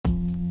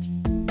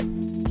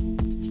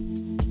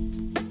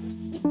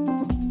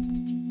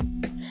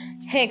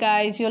Hey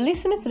guys, you're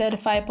listening to the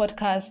Edify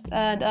podcast,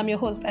 and I'm your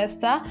host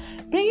Esther,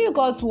 bringing you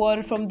God's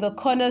word from the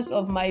corners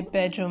of my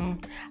bedroom.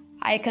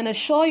 I can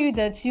assure you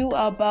that you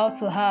are about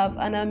to have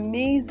an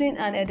amazing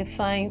and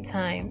edifying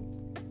time.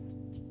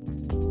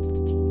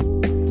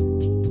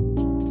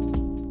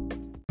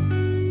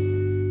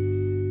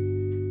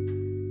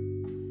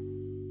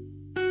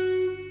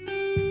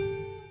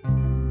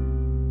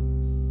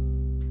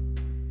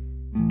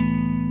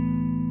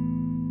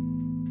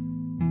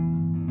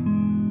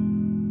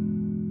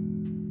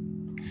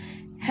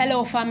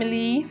 Hello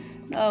family.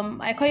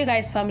 I call you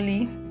guys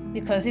family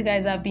because you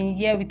guys have been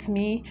here with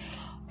me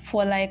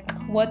for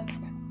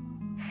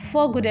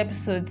 4 good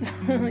episodes.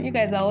 You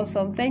guys are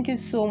awesome. Thank you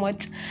so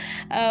much.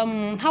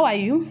 How are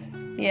you?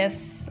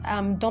 Yes,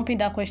 I'm dumping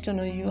that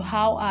question on you.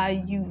 How are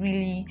you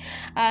really?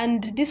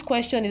 And this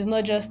question is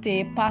not just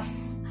a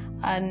pass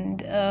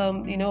and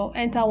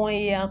enter one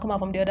ear and come out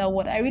from the other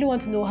one. I really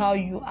want to know how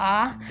you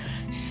are.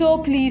 So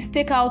please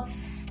take out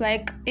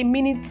a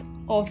minute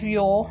of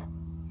your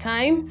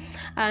time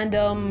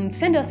and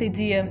send us a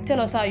DM.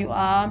 Tell us how you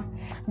are.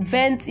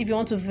 Vent if you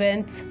want to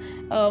vent.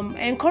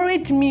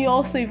 Encourage me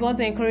also if you want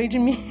to encourage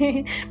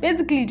me.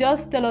 Basically,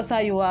 just tell us how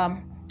you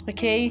are.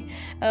 Okay,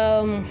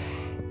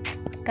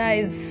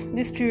 guys,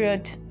 this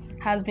period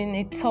has been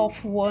a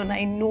tough one.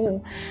 I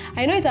know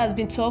it has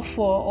been tough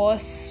for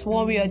us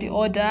one way or the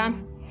other,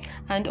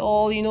 and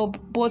all,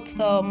 both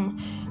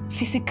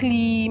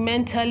physically,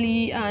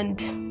 mentally,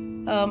 and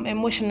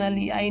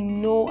emotionally. I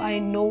know,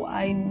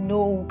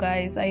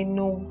 guys. I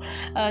know,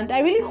 and I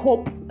really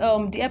hope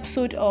the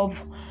episode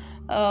of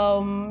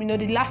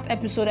the last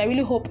episode, I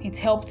really hope it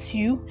helped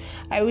you.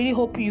 I really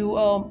hope you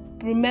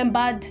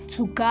remembered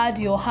to guard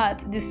your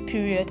heart this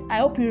period. I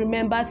hope you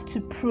remembered to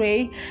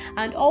pray,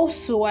 and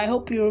also I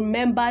hope you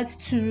remembered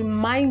to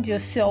remind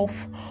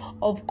yourself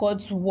of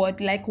God's word,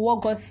 like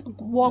what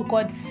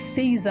God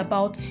says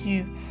about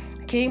you.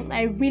 Okay,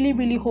 I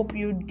really hope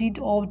you did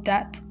all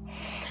that.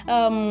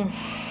 When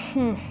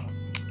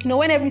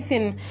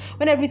everything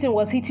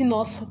was hitting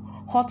us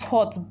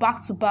hot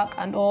back to back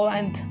and all,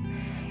 and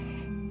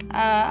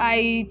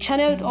I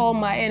channeled all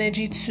my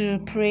energy to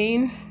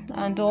praying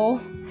and all.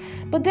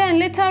 But then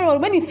later on,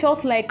 when it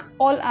felt like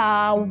all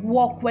our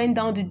work went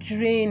down the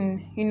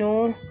drain,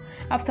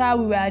 after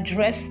we were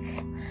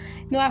addressed,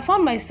 I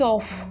found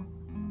myself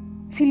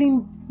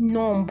feeling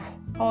numb.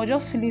 I was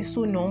just feeling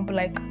so numb,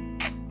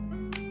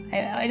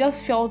 I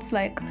just felt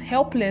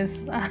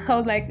helpless. I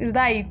was like, is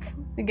that it?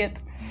 You get?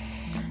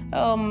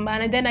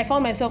 And then I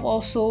found myself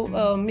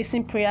also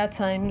missing prayer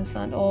times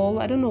and all.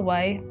 I don't know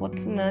why, but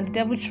the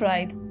devil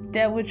tried.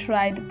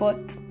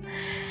 But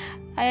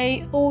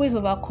I always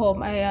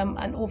overcome. I am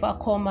an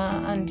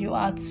overcomer, and you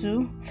are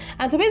too.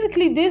 And so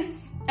basically,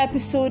 this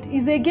episode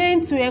is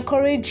again to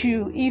encourage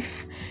you.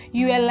 If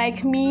you are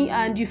like me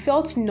and you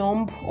felt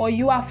numb, or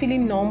you are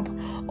feeling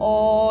numb,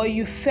 or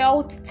you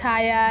felt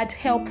tired,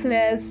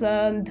 helpless,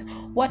 and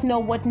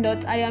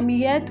whatnot, I am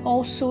here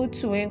also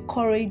to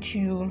encourage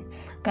you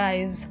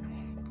guys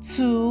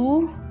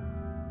to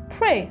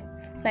pray.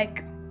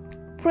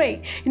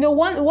 Pray.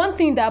 One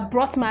thing that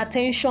brought my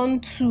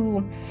attention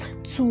to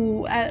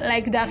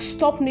that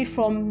stopped me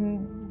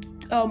from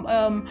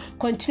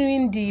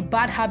continuing the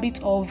bad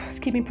habit of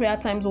skipping prayer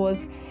times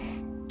was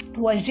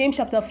James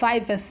chapter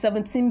 5 verse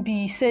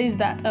 17b. Says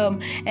that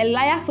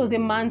Elias was a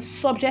man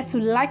subject to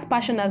like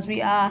passion as we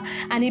are,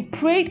 and he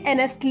prayed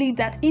earnestly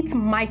that it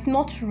might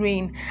not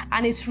rain,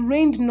 and it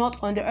rained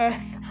not on the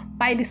earth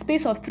by the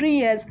space of 3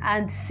 years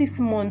and 6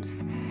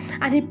 months.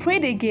 And he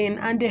prayed again,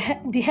 and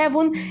the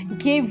heaven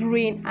gave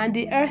rain, and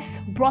the earth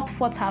brought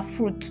forth her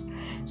fruit.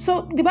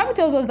 So the Bible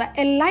tells us that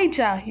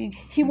Elijah,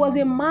 he was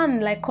a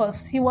man like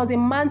us. He was a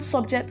man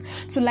subject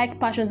to like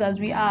passions as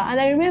we are. And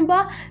I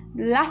remember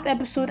last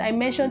episode I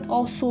mentioned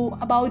also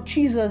about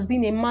Jesus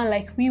being a man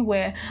like we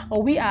were,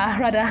 or we are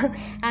rather.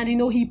 And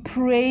he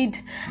prayed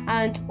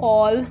and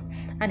all,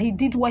 and he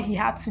did what he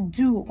had to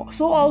do.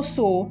 So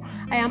also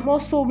I am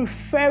also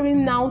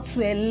referring now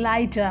to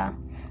Elijah.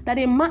 That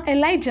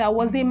Elijah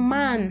was a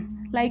man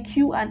like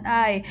you and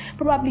I.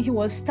 Probably he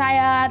was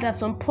tired at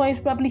some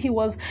point. Probably he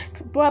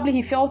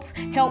felt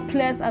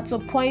helpless at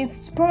some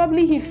point.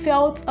 Probably he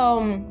felt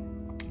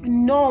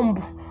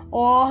numb,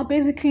 or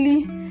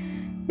basically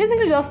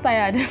just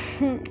tired.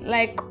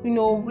 like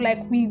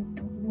we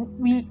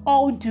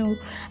all do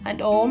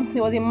and all. He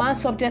was a man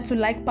subject to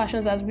like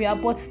passions as we are,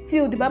 but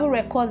still the Bible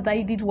records that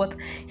he did what?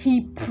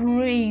 He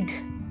prayed.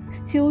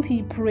 Still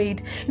he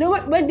prayed.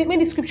 When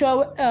the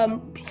scripture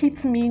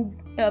hit me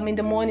in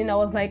the morning, I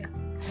was like,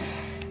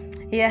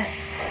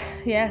 yes,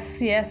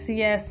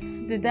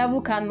 the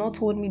devil cannot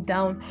hold me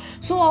down.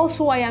 So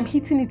also I am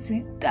hitting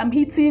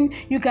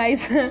you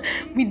guys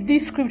with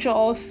this scripture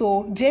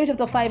also. James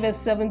chapter 5 verse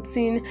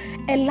 17.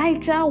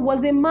 Elijah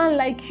was a man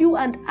like you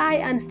and I,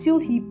 and still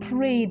he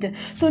prayed.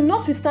 So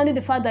notwithstanding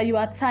the fact that you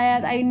are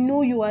tired, I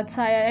know you are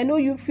tired, I know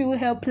you feel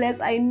helpless,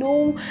 I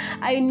know,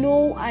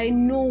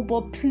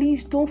 but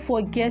please don't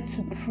forget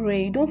to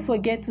pray. Don't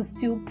forget to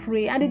still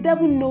pray. And the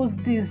devil knows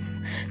this,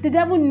 The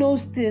devil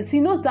knows this. He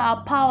knows that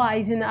our power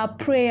is in our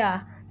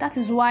prayer. That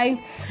is why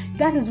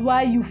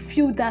you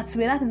feel that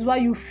way. That is why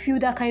you feel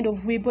that kind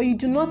of way, but you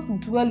do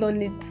not dwell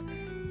on it.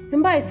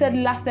 Remember I said in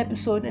the last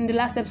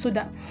episode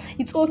that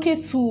it's okay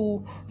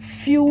to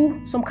feel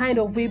some kind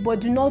of way, but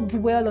do not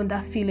dwell on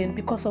that feeling,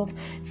 because of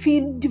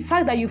the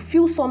fact that you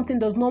feel something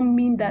does not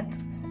mean that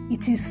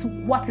it is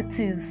what it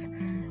is,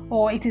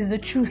 or it is the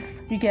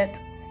truth. You get?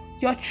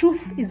 Your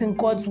truth is in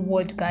God's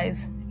word,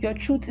 guys. Your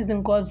truth is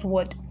in God's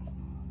word.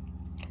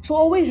 So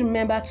always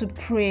remember to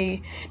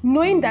pray,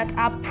 knowing that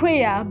our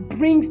prayer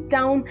brings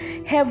down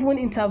heaven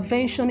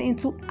intervention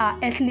into our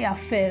earthly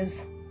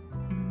affairs.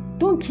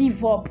 Don't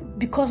give up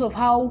because of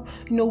how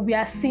we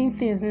are seeing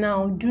things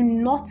now. Do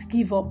not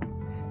give up.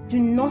 Do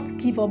not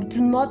give up.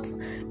 Do not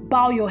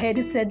bow your head.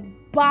 Instead,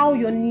 bow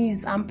your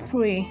knees and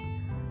pray.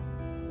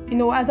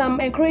 As I'm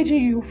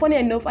encouraging you, funny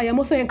enough, I am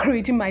also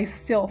encouraging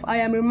myself. I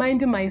am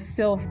reminding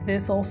myself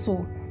this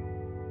also.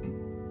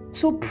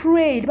 So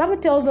pray. The Bible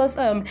tells us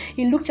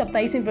in Luke chapter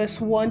 18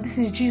 verse 1, this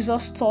is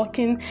Jesus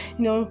talking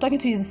to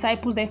his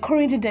disciples,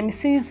 encouraging them. He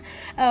says,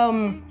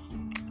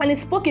 and he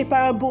spoke a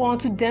parable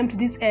unto them to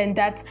this end,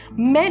 that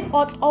men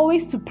ought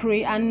always to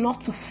pray and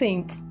not to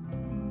faint.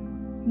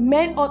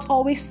 Men ought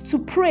always to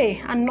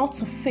pray and not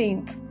to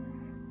faint.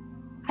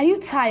 Are you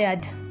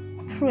tired?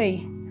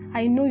 Pray.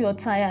 I know you're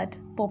tired,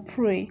 but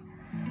pray.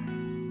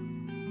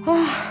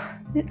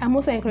 I'm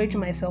also encouraging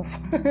myself.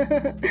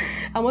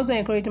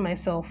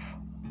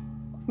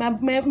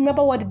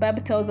 Remember what the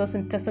Bible tells us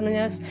in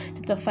Thessalonians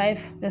chapter 5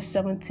 verse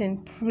 17.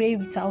 Pray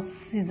without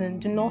ceasing.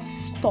 Do not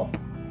stop.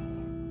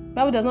 The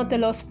Bible does not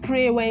tell us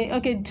pray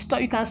when stop.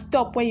 You can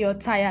stop when you're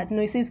tired.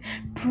 No, it says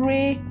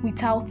pray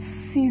without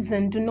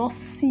ceasing. Do not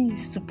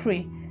cease to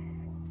pray.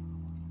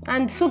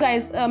 And so,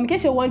 guys, in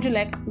case you're wondering,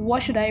 like,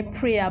 what should I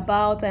pray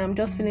about? I am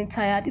just feeling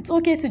tired. It's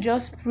okay to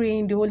just pray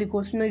in the Holy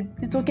Ghost.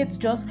 It's okay to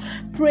just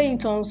pray in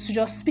tongues, to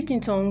just speak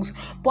in tongues.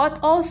 But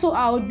also,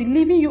 I would be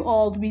leaving you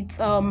all with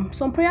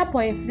some prayer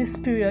points this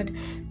period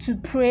to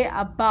pray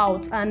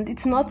about. And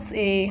it's not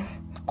a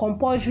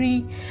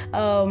compulsory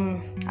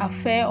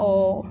affair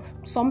or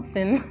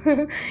something.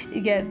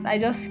 You get? I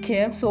just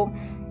care. So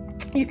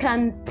you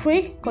can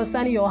pray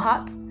concerning your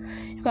heart.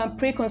 You can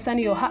pray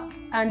concerning your heart,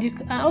 and you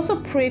can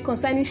also pray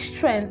concerning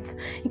strength.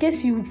 In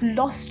case you've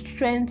lost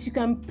strength, you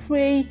can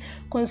pray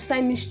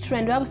concerning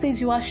strength. The Bible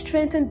says you are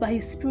strengthened by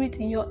His Spirit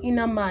in your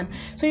inner man.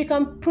 So you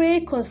can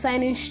pray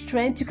concerning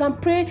strength. You can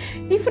pray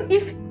even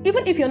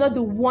if you're not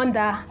the one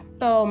that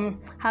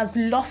has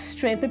lost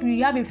strength. Maybe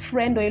you have a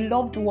friend or a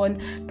loved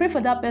one. Pray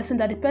for that person,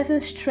 that the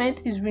person's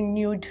strength is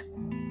renewed.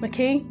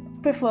 Okay,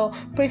 pray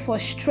for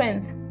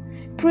strength.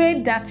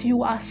 Pray that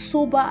you are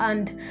sober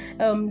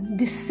and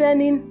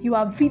discerning. You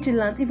are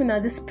vigilant even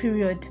at this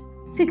period.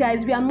 See,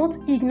 guys, we are not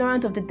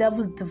ignorant of the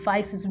devil's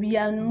devices. We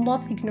are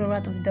not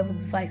ignorant of the devil's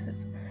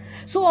devices.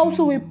 So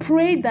also we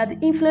pray that the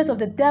influence of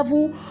the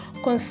devil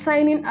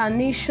concerning our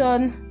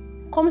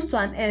nation comes to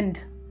an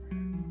end.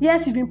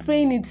 Yes, you've been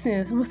praying it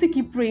since. We'll still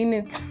keep praying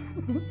it.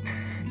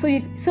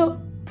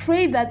 So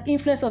pray that the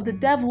influence of the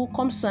devil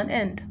comes to an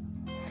end.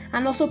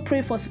 And also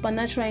pray for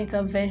supernatural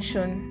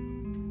intervention.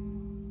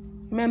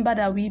 Remember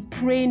that we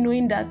pray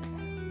knowing that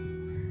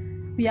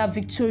we are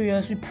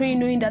victorious. We pray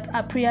knowing that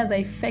our prayers are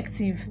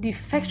effective. The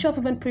effectual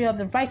fervent prayer of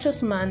the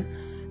righteous man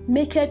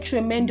maketh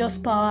tremendous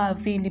power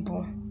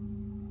available.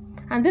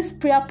 And this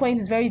prayer point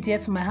is very dear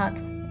to my heart.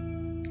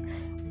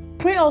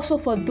 Pray also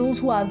for those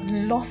who have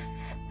lost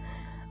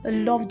a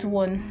loved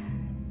one.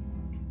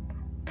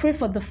 Pray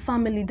for the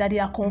family that they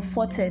are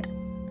comforted.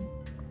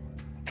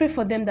 Pray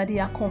for them that they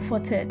are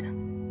comforted.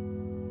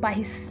 By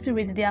His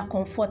Spirit, they are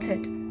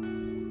comforted.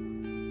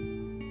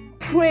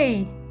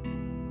 Pray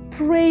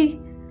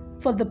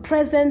for the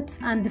present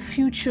and the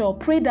future.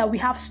 Pray that we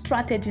have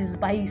strategies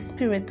by His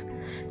Spirit.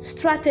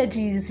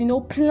 Strategies,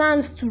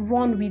 plans to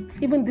run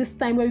with, even this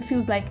time where it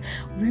feels like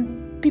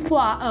people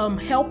are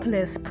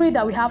helpless. Pray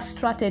that we have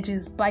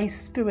strategies by His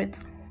Spirit.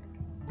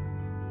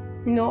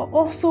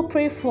 Also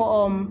pray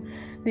for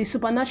the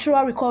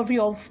supernatural recovery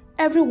of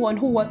everyone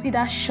who was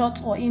either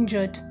shot or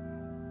injured.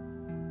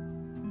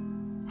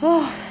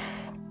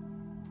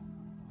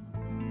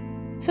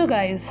 So,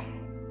 guys,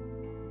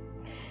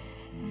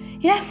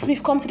 yes,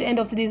 we've come to the end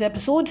of today's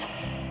episode.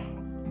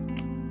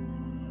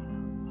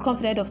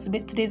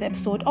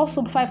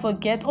 Also, before I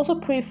forget, also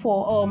pray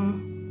for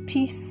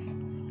peace,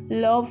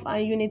 love,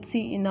 and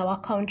unity in our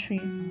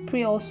country.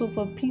 Pray also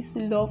for peace,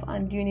 love,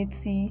 and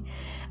unity,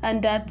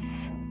 and that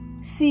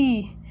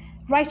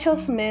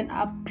righteous men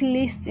are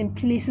placed in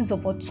places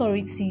of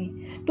authority.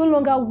 No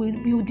longer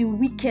will the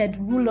wicked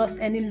rule us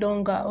any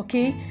longer.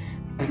 Okay,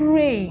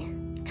 pray.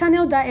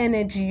 Channel that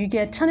energy.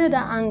 Channel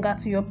that anger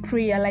to your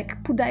prayer.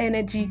 Like, put that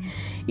energy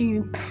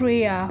in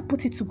prayer.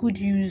 Put it to good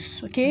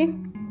use. Okay.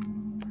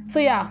 So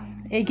yeah,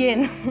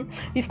 again,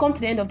 we've come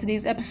to the end of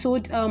today's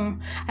episode.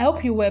 I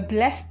hope you were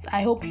blessed.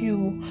 I hope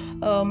you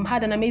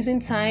had an amazing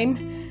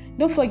time.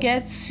 Don't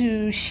forget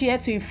to share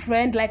to a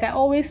friend. Like I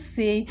always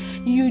say,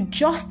 you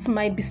just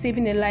might be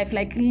saving a life,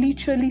 like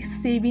literally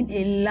saving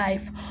a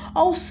life.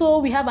 Also,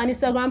 we have an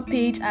Instagram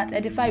page at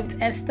Edify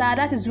with Esther.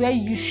 That is where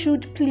you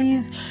should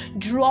please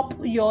drop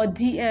your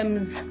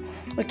DMs.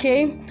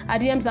 Okay, our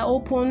DMs are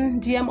open.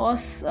 DM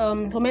us,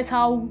 comment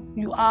how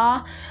you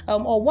are,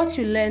 or what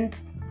you learned,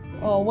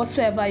 or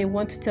whatsoever you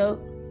want to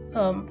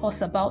tell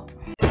us about.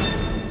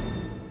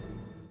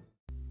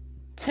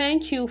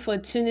 Thank you for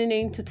tuning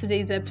in to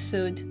today's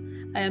episode.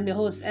 I am your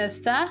host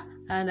Esther,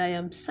 and I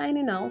am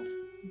signing out.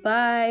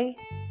 Bye.